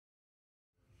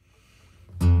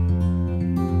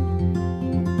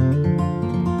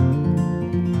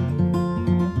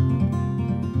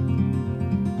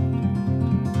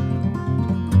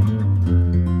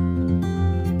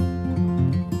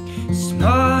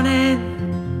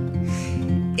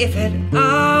if it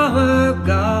all were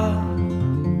gone.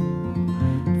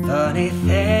 Funny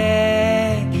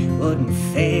thing, wouldn't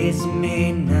faze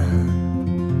me none.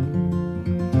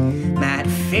 Might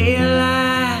feel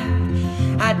like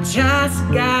I just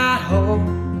got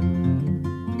home.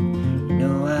 You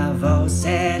know I've always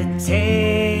had a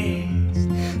taste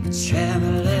for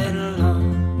traveling alone.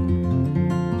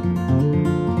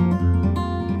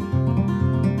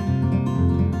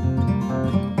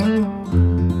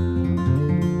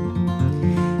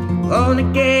 Wanna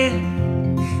get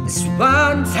this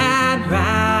one time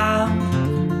round.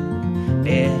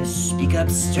 Better speak up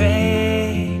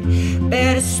straight,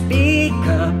 better speak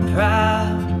up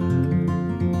proud.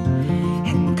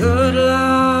 And good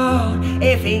Lord,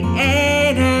 if he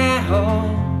ain't at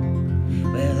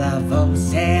home, well, I've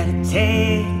always had a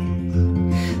taste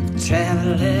for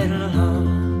traveling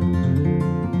alone.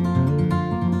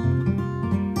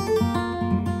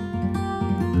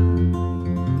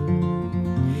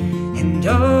 And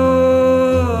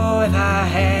oh, if I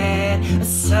had a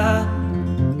son,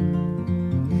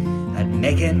 I'd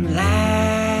make him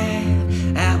laugh,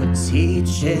 I would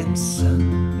teach him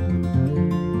some.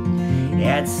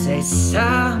 I'd say,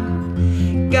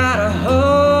 son, gotta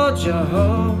hold your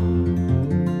home.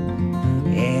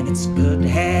 And it's good to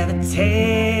have a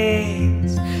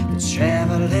taste for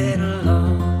traveling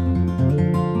alone.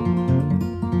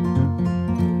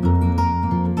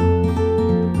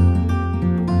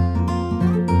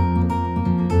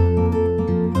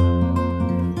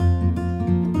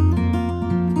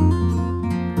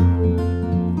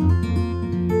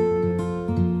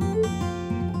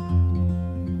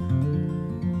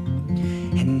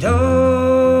 And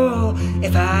oh,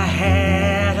 if I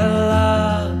had a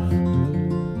love,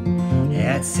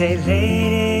 I'd say,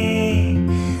 lady,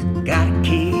 gotta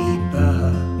keep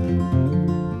up.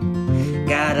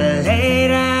 Gotta lay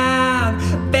down,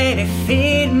 baby,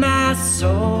 feed my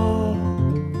soul.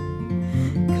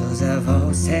 'Cause I've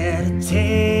always had a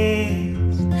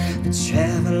taste for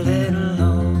traveling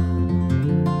alone.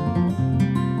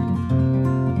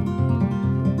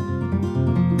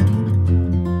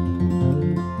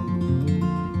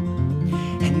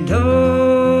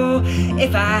 Oh,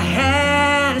 if I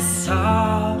had a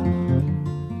song,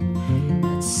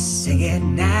 I'd sing it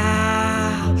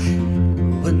now, it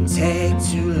wouldn't take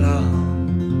too long.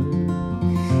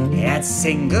 I'd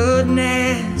sing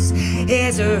goodness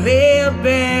is a real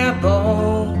bare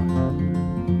bone.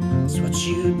 It's what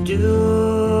you do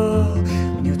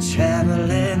when you're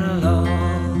traveling alone.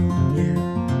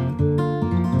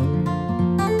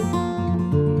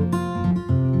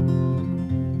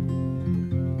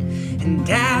 And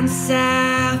down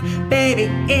south, baby,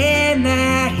 in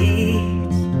that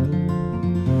heat,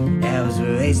 I was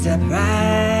raised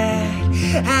upright,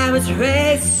 I was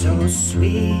raised so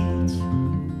sweet.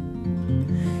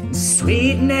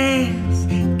 Sweetness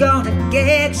gonna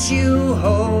get you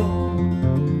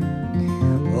home.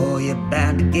 Oh, you're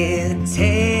bound to get a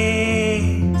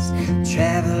taste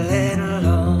traveling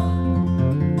alone.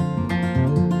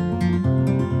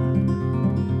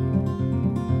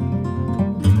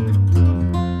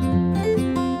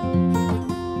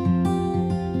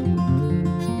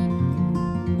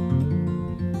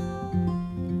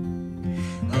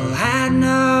 I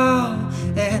know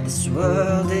that this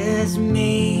world is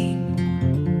mean.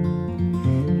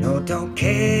 No, don't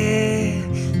care,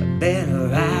 I've been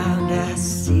around, I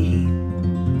see.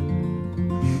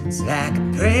 It's like a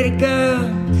pretty girl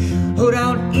who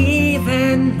don't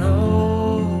even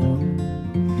know.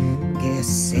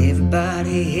 Guess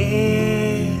everybody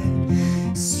here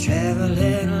is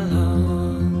traveling alone.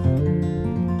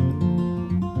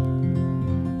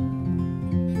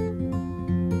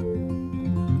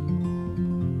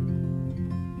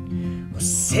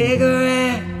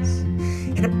 Cigarettes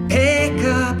in a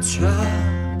pickup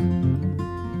truck.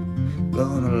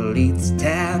 Gonna leave this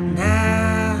town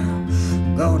now,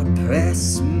 gonna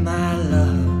press my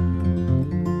luck.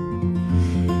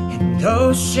 And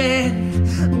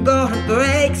ocean gonna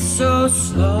break so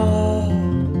slow.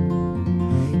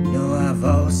 You know I've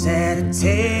always had a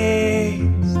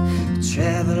taste for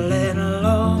traveling